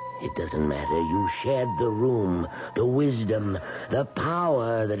 It doesn't matter. You shared the room, the wisdom, the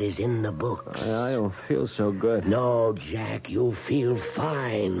power that is in the books. I don't feel so good. No, Jack, you feel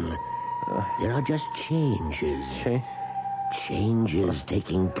fine. There are just changes. Changes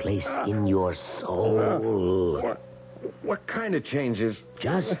taking place in your soul. What kind of changes?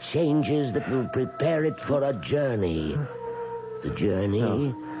 Just changes that will prepare it for a journey. The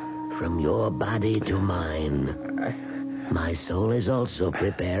journey from your body to mine. My soul is also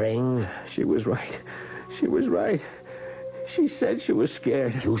preparing. She was right. She said she was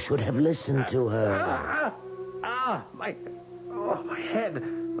scared. You should have listened to her. My head.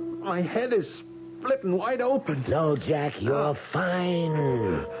 My head is splitting wide open. No, Jack, you're fine.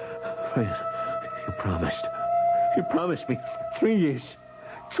 You promised. You promised me 3 years.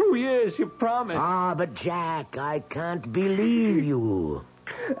 2 years, you promised. But Jack, I can't believe you.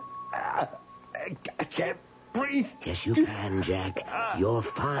 I can't breathe. Yes, you can, Jack. You're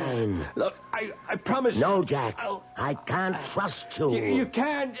fine. Look, I promise. No, Jack. I can't trust you. You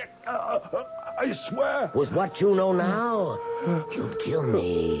can. I swear. With what you know now, you'd kill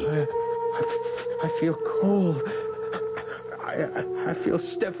me. I feel cold. I feel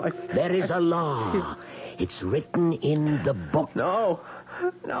stiff. There is a law. It's written in the book. No.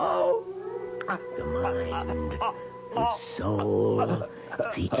 The mind, the soul,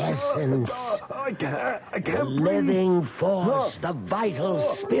 the essence, I can't the living force, the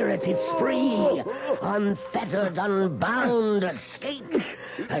vital spirit. It's free, unfettered, unbound. Escape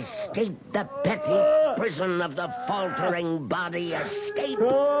the petty prison of the faltering body. Escape,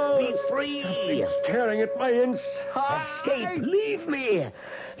 be free. It's tearing at my inside. Escape, leave me.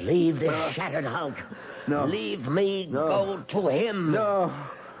 Leave this shattered hulk. No. Leave me go to him. No.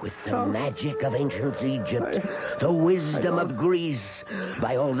 With the magic of ancient Egypt, the wisdom of Greece,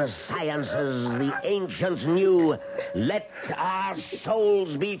 by all the sciences the ancients knew, let our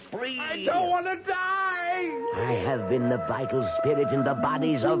souls be free. I don't want to die. I have been the vital spirit in the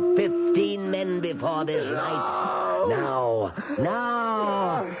bodies of 15 men before this night.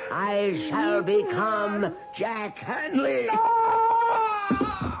 Now, I shall become Jack Hanley.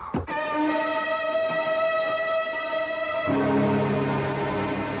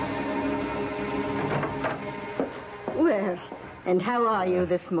 Well, and how are you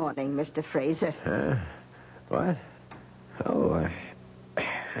this morning, Mr. Fraser? What? Oh, I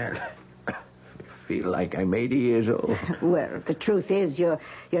feel like I'm 80 years old. Well, the truth is, you're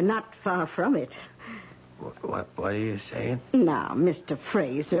not far from it. What are you saying? Now, Mr.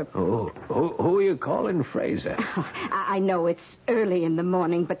 Fraser. Who are you calling Fraser? I know it's early in the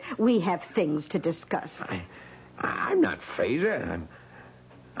morning, but we have things to discuss. I'm not Fraser.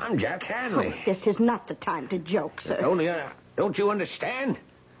 I'm Jack Hanley. Oh, this is not the time to joke, sir. Don't you understand?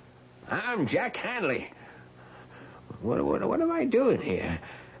 I'm Jack Hanley. What am I doing here?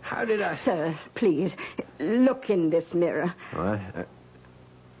 How did I... Sir, please, look in this mirror. What?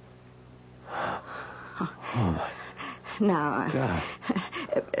 Now, God.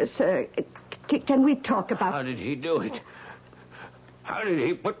 Sir, can we talk about... How did he do it? How did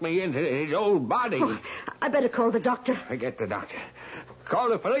he put me into his old body? Oh, I better call the doctor. Forget the doctor. Call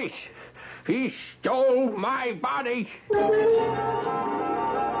the police. He stole my body.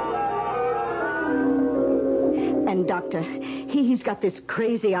 And, Doctor, he's got this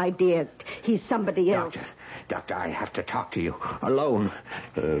crazy idea. He's somebody else. Doctor, I have to talk to you alone.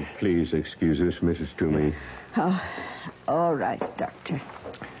 Please excuse us, Mrs. Toomey. Oh, all right, Doctor.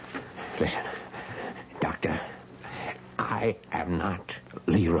 Listen, Doctor, I am not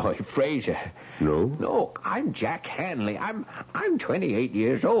Leroy Fraser. No? No, I'm Jack Hanley. I'm 28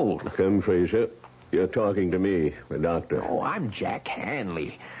 years old. Come, Fraser. You're talking to me, the doctor. Oh, I'm Jack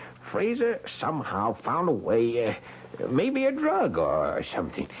Hanley. Fraser somehow found a way, maybe a drug or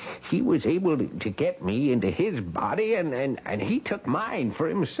something. He was able to get me into his body, and he took mine for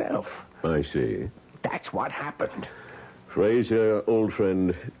himself. I see. That's what happened. Fraser, old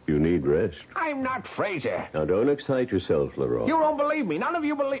friend, you need rest. I'm not Fraser. Now, don't excite yourself, Leroy. You don't believe me. None of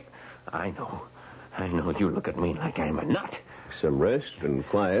you believe... I know. You look at me like I'm a nut. Some rest and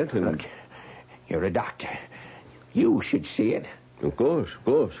quiet and... Look, you're a doctor. You should see it. Of course.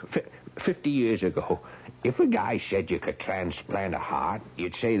 50 years ago, if a guy said you could transplant a heart,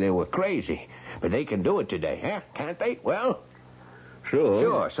 you'd say they were crazy. But they can do it today, huh? Can't they? Well...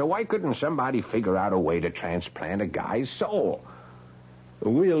 Sure. So why couldn't somebody figure out a way to transplant a guy's soul?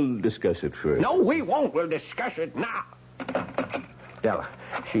 We'll discuss it first. No, we won't. We'll discuss it now. Della,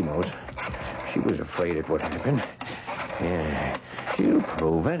 she knows. She was afraid it would happen. Yeah, she'll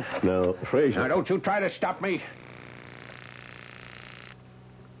prove it. Now, Fraser... Now, don't you try to stop me.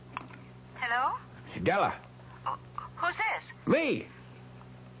 Hello? Della. Who's this? Me.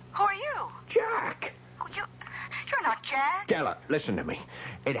 Who are you? Jack. Oh, you're not Jack. Della, listen to me.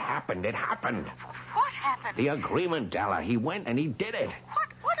 It happened. What happened? The agreement, Della. He went and he did it.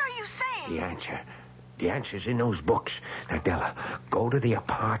 What are you saying? The answer. The answer's in those books. Now, Della, go to the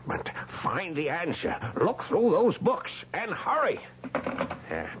apartment. Find the answer. Look through those books and hurry.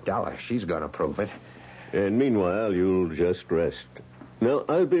 Della, she's going to prove it. And meanwhile, you'll just rest. Now,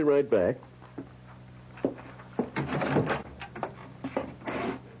 I'll be right back.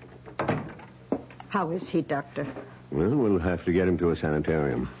 How is he, Doctor? Well, we'll have to get him to a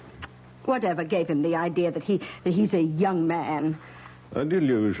sanitarium. Whatever gave him the idea that he's a young man? A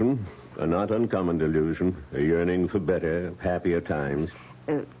delusion. A not uncommon delusion. A yearning for better, happier times.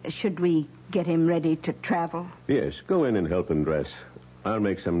 Should we get him ready to travel? Yes, go in and help him dress. I'll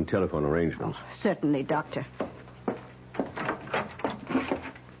make some telephone arrangements. Oh, certainly, Doctor.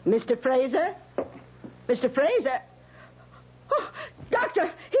 Mr. Fraser? Mr. Fraser? Oh,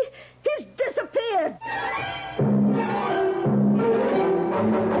 Doctor, he's disappeared.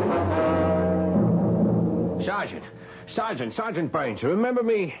 Sergeant Burns, remember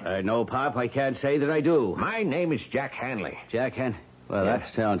me? No, Pop, I can't say that I do. My name is Jack Hanley. Jack Well, Yeah. that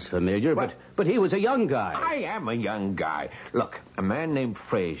sounds familiar, but he was a young guy. I am a young guy. Look, a man named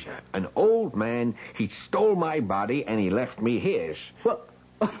Fraser, an old man, he stole my body and he left me his.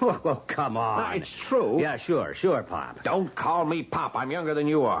 Well, come on. It's true. Yeah, sure, Pop. Don't call me Pop. I'm younger than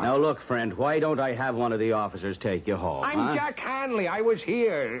you are. Now, look, friend, why don't I have one of the officers take you home? I'm Jack Hanley. I was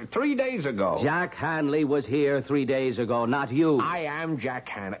here 3 days ago. Jack Hanley was here 3 days ago, not you. I am Jack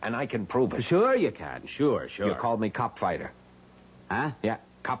Hanley, and I can prove it. Sure you can. Sure. You called me cop fighter. Huh? Yeah,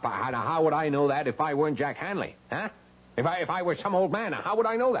 cop. How would I know that if I weren't Jack Hanley? Huh? If I were some old man, how would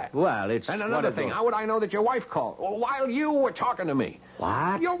I know that? Well, it's... And another thing, how would I know that your wife called while you were talking to me?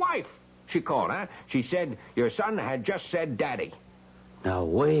 What? Your wife. She called, huh? She said your son had just said daddy. Now,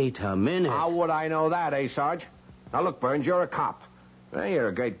 wait a minute. How would I know that, Sarge? Now, look, Burns, you're a cop. Well, you're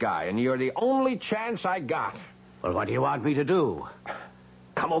a great guy, and you're the only chance I got. Well, what do you want me to do?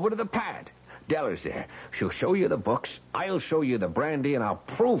 Come over to the pad. Della's there. She'll show you the books. I'll show you the brandy, and I'll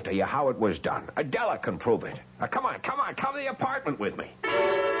prove to you how it was done. Adela can prove it. Now, come on. Come to the apartment with me.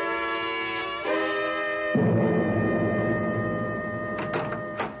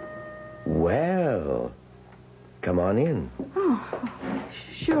 Well, come on in. Oh,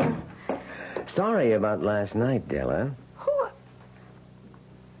 sure. Sorry about last night, Della. Who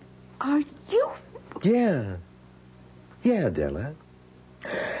are you? Yeah, Della.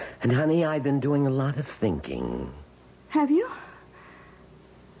 And, honey, I've been doing a lot of thinking. Have you?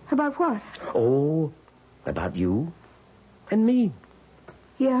 About what? Oh, about you and me.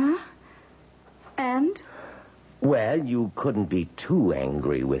 Yeah? And? Well, you couldn't be too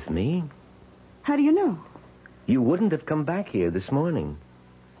angry with me. How do you know? You wouldn't have come back here this morning.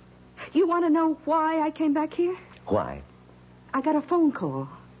 You want to know why I came back here? Why? I got a phone call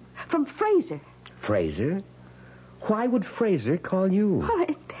from Fraser. Fraser? Why would Fraser call you? Well,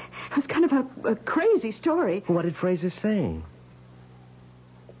 it was kind of a crazy story. What did Fraser say?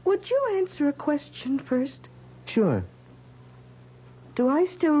 Would you answer a question first? Sure. Do I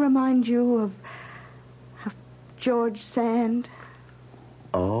still remind you of George Sand?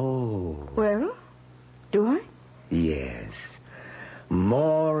 Oh. Well, do I? Yes.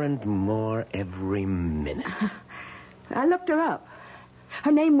 More and more every minute. I looked her up.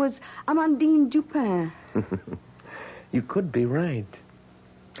 Her name was Amandine Dupin. You could be right.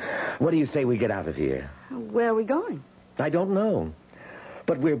 What do you say we get out of here? Where are we going? I don't know.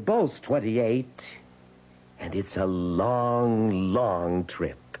 But we're both 28, and it's a long, long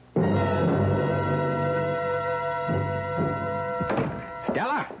trip.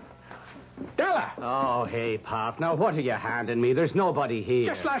 Della! Oh, hey, Pop. Now, what are you handing me? There's nobody here.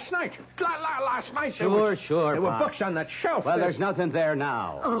 Just last night. Last night. Sure, There were Pop. books on that shelf. Well, there's nothing there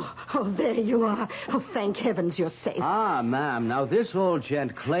now. Oh, there you are. Oh, thank heavens you're safe. Ah, ma'am. Now, this old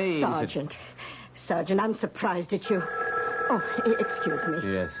gent claims... Sergeant, I'm surprised at you. Oh, excuse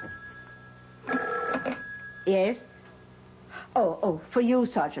me. Yes. Yes? Oh, for you,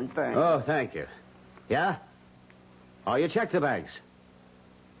 Sergeant Burns. Oh, thank you. Yeah? Oh, you checked the bags.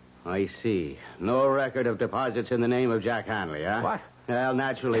 I see. No record of deposits in the name of Jack Hanley, huh? What? Well,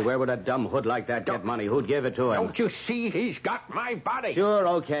 naturally, where would a dumb hood like that get money? Who'd give it to him? Don't you see he's got my body? Sure,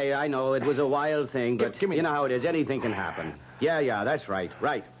 okay, I know. It was a wild thing, but Give me you know how it is. Anything can happen. Yeah, that's right.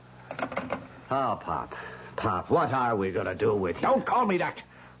 Right. Oh, Pop. Pop, what are we going to do with you? Don't call me that.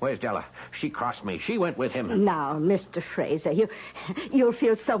 Where's Della? She crossed me. She went with him. Now, Mr. Fraser, you'll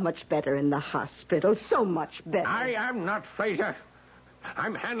feel so much better in the hospital. So much better. I am not Fraser.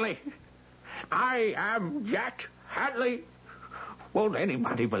 I'm Hanley. I am Jack Hanley. Won't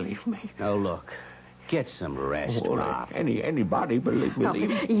anybody believe me? Now, look. Get some rest, Pop. Anybody believe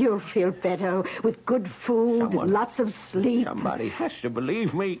me? You'll feel better with good food, lots of sleep. Somebody has to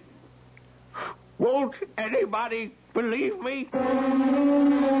believe me. Won't anybody believe me?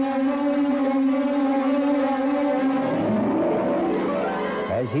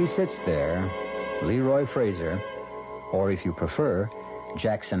 As he sits there, Leroy Fraser, or if you prefer,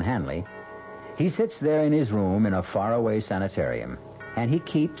 Jackson Hanley, he sits there in his room in a faraway sanitarium, and he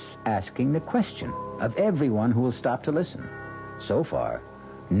keeps asking the question of everyone who will stop to listen. So far,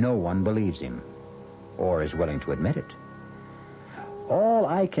 no one believes him, or is willing to admit it. All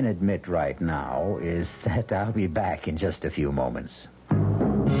I can admit right now is that I'll be back in just a few moments.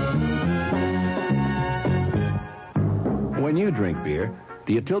 When you drink beer,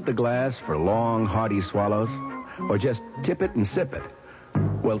 do you tilt the glass for long, hearty swallows? Or just tip it and sip it?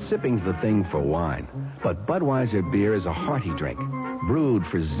 Well, sipping's the thing for wine. But Budweiser beer is a hearty drink, brewed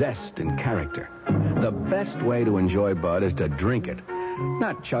for zest and character. The best way to enjoy Bud is to drink it.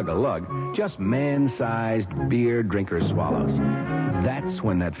 Not chug-a-lug, just man-sized beer drinker swallows. That's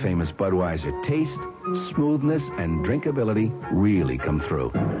when that famous Budweiser taste, smoothness, and drinkability really come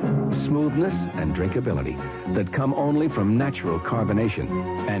through. Smoothness and drinkability that come only from natural carbonation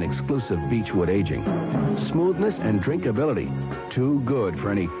and exclusive beechwood aging. Smoothness and drinkability, too good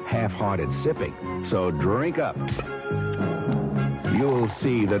for any half-hearted sipping. So drink up. You'll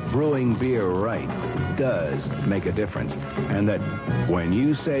see that brewing beer right does make a difference. And that when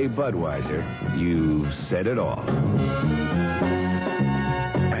you say Budweiser, you've said it all.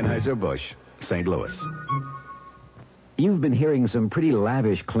 Anheuser-Busch, St. Louis. You've been hearing some pretty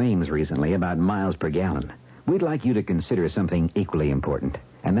lavish claims recently about miles per gallon. We'd like you to consider something equally important,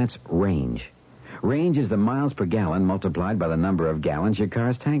 and that's range. Range is the miles per gallon multiplied by the number of gallons your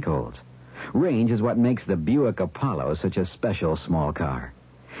car's tank holds. Range is what makes the Buick Apollo such a special small car.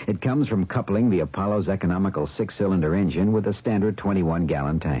 It comes from coupling the Apollo's economical 6-cylinder engine with a standard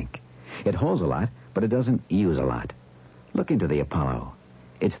 21-gallon tank. It holds a lot, but it doesn't use a lot. Look into the Apollo.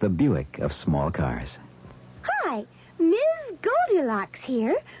 It's the Buick of small cars. Hi, Ms. Goldilocks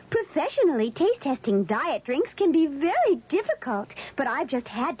here. Professionally taste-testing diet drinks can be very difficult, but I've just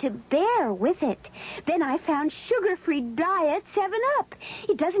had to bear with it. Then I found sugar-free Diet 7-Up.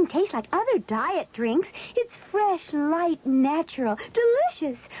 It doesn't taste like other diet drinks. It's fresh, light, natural,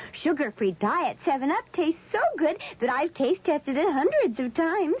 delicious. Sugar-free Diet 7-Up tastes so good that I've taste-tested it hundreds of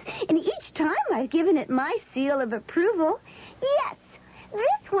times, and each time I've given it my seal of approval. Yes,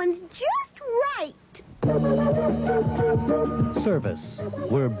 this one's just right. Service.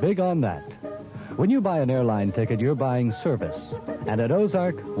 We're big on that. When you buy an airline ticket, you're buying service. And at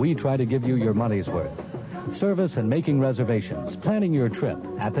Ozark, we try to give you your money's worth. Service in making reservations, planning your trip,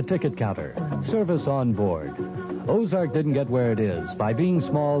 at the ticket counter, service on board. Ozark didn't get where it is by being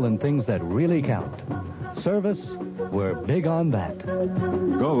small in things that really count. Service, we're big on that.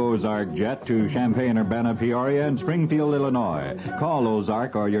 Go Ozark Jet to Champaign-Urbana, Peoria, and Springfield, Illinois. Call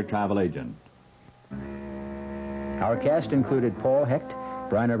Ozark or your travel agent. Our cast included Paul Hecht,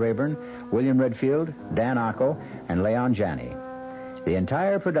 Bryna Rayburn, William Redfield, Dan Ocko, and Leon Janney. The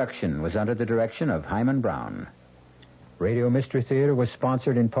entire production was under the direction of Hyman Brown. Radio Mystery Theater was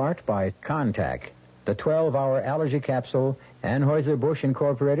sponsored in part by Contac, the 12-hour allergy capsule, Anheuser-Busch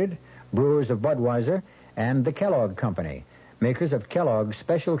Incorporated, Brewers of Budweiser, and the Kellogg Company, makers of Kellogg's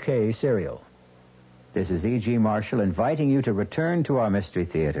Special K cereal. This is E.G. Marshall inviting you to return to our Mystery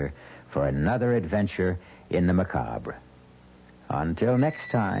Theater for another adventure in the macabre. Until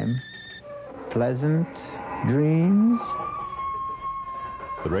next time, pleasant dreams.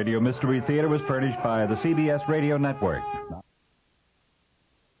 The Radio Mystery Theater was furnished by the CBS Radio Network.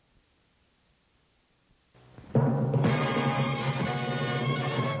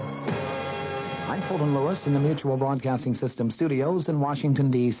 I'm Fulton Lewis in the Mutual Broadcasting System studios in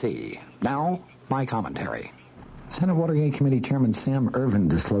Washington, D.C. Now, my commentary. Senate Watergate Committee Chairman Sam Ervin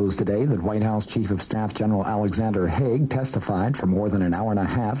disclosed today that White House Chief of Staff General Alexander Haig testified for more than an hour and a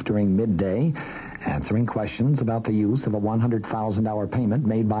half during midday, answering questions about the use of a $100,000 payment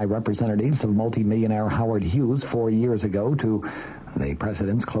made by representatives of multimillionaire Howard Hughes 4 years ago to the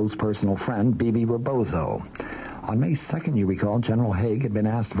president's close personal friend, Bibi Rebozo. On May 2nd, you recall, General Haig had been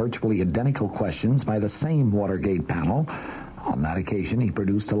asked virtually identical questions by the same Watergate panel. On that occasion, he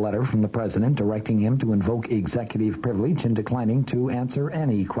produced a letter from the president directing him to invoke executive privilege and declining to answer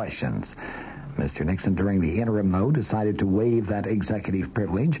any questions. Mr. Nixon, during the interim, though, decided to waive that executive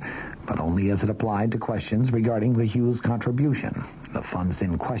privilege, but only as it applied to questions regarding the Hughes contribution. The funds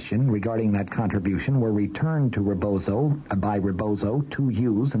in question regarding that contribution were returned to by Rebozo to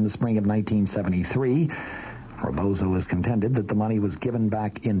Hughes in the spring of 1973. Rebozo has contended that the money was given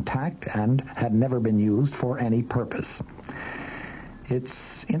back intact and had never been used for any purpose. Its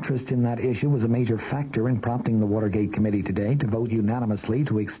interest in that issue was a major factor in prompting the Watergate Committee today to vote unanimously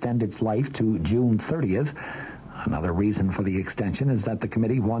to extend its life to June 30th. Another reason for the extension is that the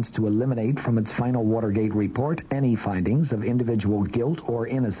committee wants to eliminate from its final Watergate report any findings of individual guilt or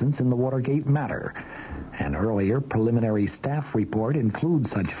innocence in the Watergate matter. An earlier preliminary staff report includes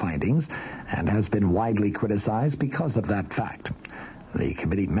such findings and has been widely criticized because of that fact. The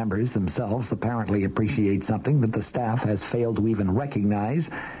committee members themselves apparently appreciate something that the staff has failed to even recognize,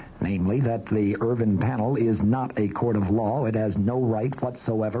 namely that the Ervin panel is not a court of law. It has no right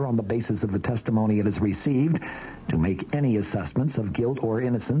whatsoever, on the basis of the testimony it has received, to make any assessments of guilt or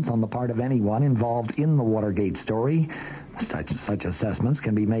innocence on the part of anyone involved in the Watergate story. Such assessments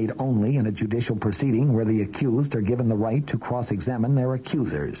can be made only in a judicial proceeding where the accused are given the right to cross-examine their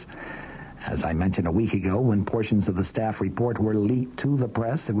accusers. As I mentioned a week ago, when portions of the staff report were leaked to the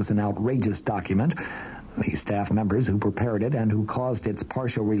press, it was an outrageous document. The staff members who prepared it and who caused its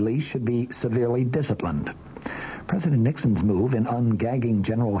partial release should be severely disciplined. President Nixon's move in ungagging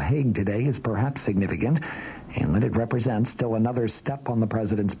General Haig today is perhaps significant in that it represents still another step on the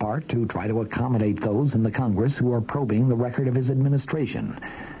president's part to try to accommodate those in the Congress who are probing the record of his administration.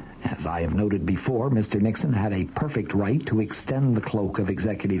 As I have noted before, Mr. Nixon had a perfect right to extend the cloak of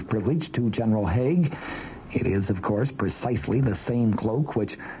executive privilege to General Haig. It is, of course, precisely the same cloak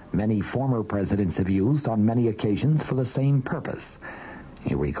which many former presidents have used on many occasions for the same purpose.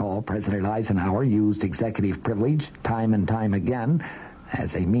 You recall President Eisenhower used executive privilege time and time again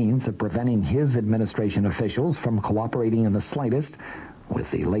as a means of preventing his administration officials from cooperating in the slightest with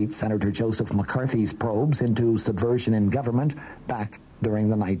the late Senator Joseph McCarthy's probes into subversion in government back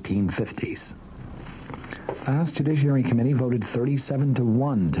during the 1950s. The House Judiciary Committee voted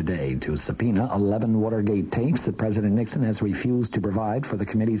 37-1 today to subpoena 11 Watergate tapes that President Nixon has refused to provide for the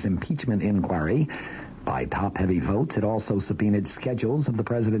committee's impeachment inquiry. By top-heavy votes, it also subpoenaed schedules of the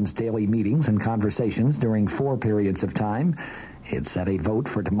president's daily meetings and conversations during 4 periods of time. It set a vote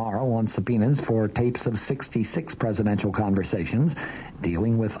for tomorrow on subpoenas for tapes of 66 presidential conversations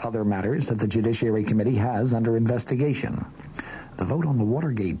dealing with other matters that the Judiciary Committee has under investigation. The vote on the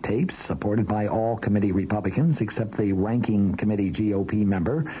Watergate tapes, supported by all committee Republicans except the ranking committee GOP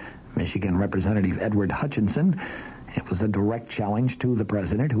member, Michigan Representative Edward Hutchinson, it was a direct challenge to the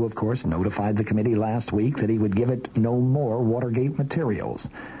president, who, of course, notified the committee last week that he would give it no more Watergate materials.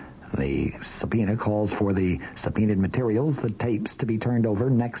 The subpoena calls for the subpoenaed materials, the tapes, to be turned over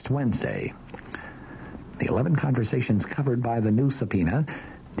next Wednesday. The 11 conversations covered by the new subpoena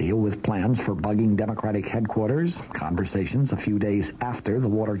deal with plans for bugging Democratic headquarters, conversations a few days after the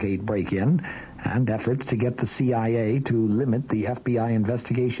Watergate break-in, and efforts to get the CIA to limit the FBI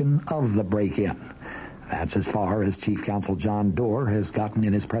investigation of the break-in. That's as far as Chief Counsel John Doerr has gotten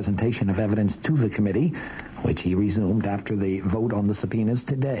in his presentation of evidence to the committee, which he resumed after the vote on the subpoenas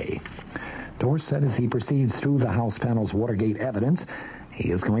today. Doerr said as he proceeds through the House panel's Watergate evidence,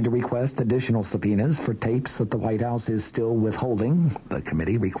 He is going to request additional subpoenas for tapes that the White House is still withholding. The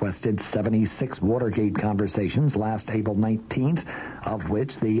committee requested 76 Watergate conversations last April 19th, of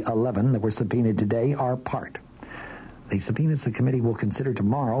which the 11 that were subpoenaed today are part. The subpoenas the committee will consider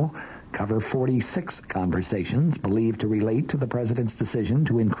tomorrow cover 46 conversations believed to relate to the president's decision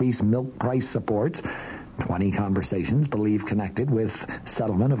to increase milk price supports, 20 conversations believed connected with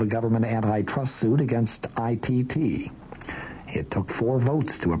settlement of a government antitrust suit against ITT. It took 4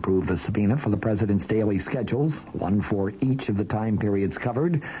 votes to approve the subpoena for the president's daily schedules, 1 for each of the time periods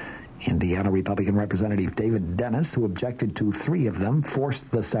covered. Indiana Republican Representative David Dennis, who objected to 3 of them, forced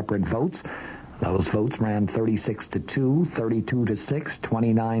the separate votes. Those votes ran 36-2, 32-6,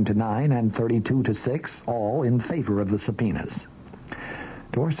 29-9, and 32-6, all in favor of the subpoenas.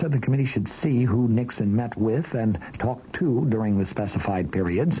 Dorr said the committee should see who Nixon met with and talked to during the specified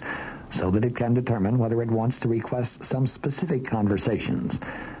periods so that it can determine whether it wants to request some specific conversations.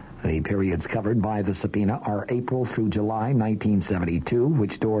 The periods covered by the subpoena are April through July 1972,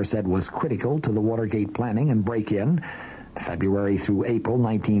 which Dorr said was critical to the Watergate planning and break-in, February through April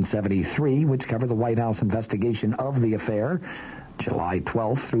 1973, which cover the White House investigation of the affair, July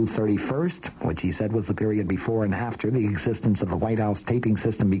 12th through 31st, which he said was the period before and after the existence of the White House taping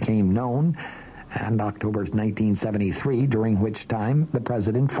system became known, and October 1973, during which time the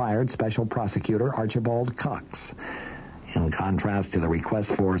president fired Special Prosecutor Archibald Cox. In contrast to the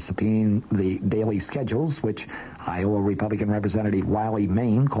request for subpoenaing the daily schedules, which Iowa Republican Representative Wiley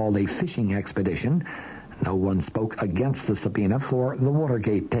Main called a fishing expedition, no one spoke against the subpoena for the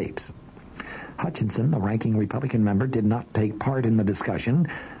Watergate tapes. Hutchinson, the ranking Republican member, did not take part in the discussion,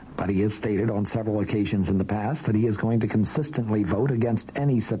 but he has stated on several occasions in the past that he is going to consistently vote against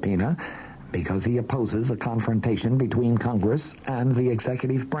any subpoena because he opposes a confrontation between Congress and the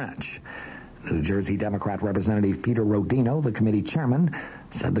executive branch. New Jersey Democrat Representative Peter Rodino, the committee chairman,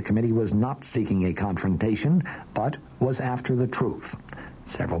 said the committee was not seeking a confrontation, but was after the truth.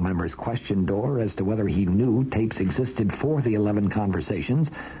 Several members questioned Dorr as to whether he knew tapes existed for the 11 conversations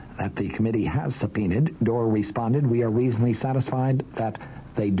that the committee has subpoenaed. Dorr responded, "We are reasonably satisfied that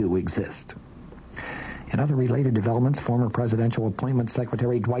they do exist." In other related developments, former presidential appointment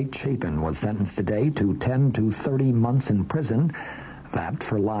secretary Dwight Chapin was sentenced today to 10 to 30 months in prison, that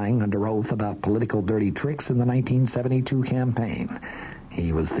for lying under oath about political dirty tricks in the 1972 campaign.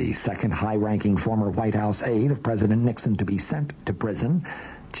 He was the second high-ranking former White House aide of President Nixon to be sent to prison.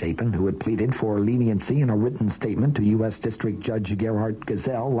 Chapin, who had pleaded for leniency in a written statement to U.S. District Judge Gerhard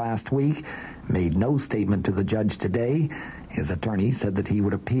Gesell last week, made no statement to the judge today. His attorney said that he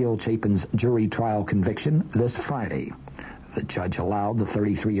would appeal Chapin's jury trial conviction this Friday. The judge allowed the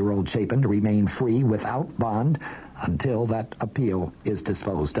 33-year-old Chapin to remain free without bond until that appeal is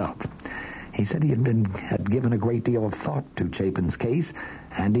disposed of. He said he had given a great deal of thought to Chapin's case,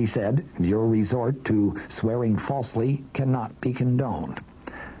 and he said, "Your resort to swearing falsely cannot be condoned."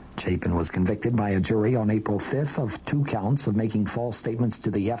 Chapin was convicted by a jury on April 5th of 2 counts of making false statements to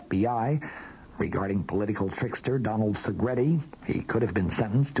the FBI regarding political trickster Donald Segretti. He could have been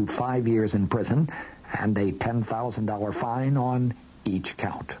sentenced to 5 years in prison and a $10,000 fine on each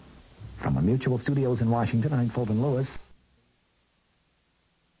count. From the Mutual Studios in Washington, I'm Fulton Lewis.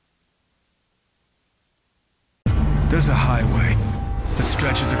 There's a highway that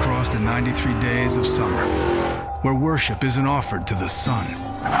stretches across the 93 days of summer, where worship isn't offered to the sun,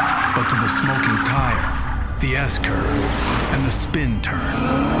 but to the smoking tire, the S-curve, and the spin turn.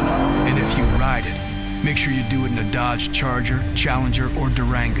 And if you ride it, make sure you do it in a Dodge Charger, Challenger, or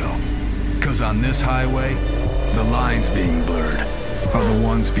Durango. Because on this highway, the lines being blurred are the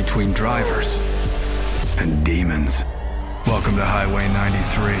ones between drivers and demons. Welcome to Highway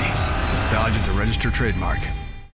 93. Dodge is a registered trademark.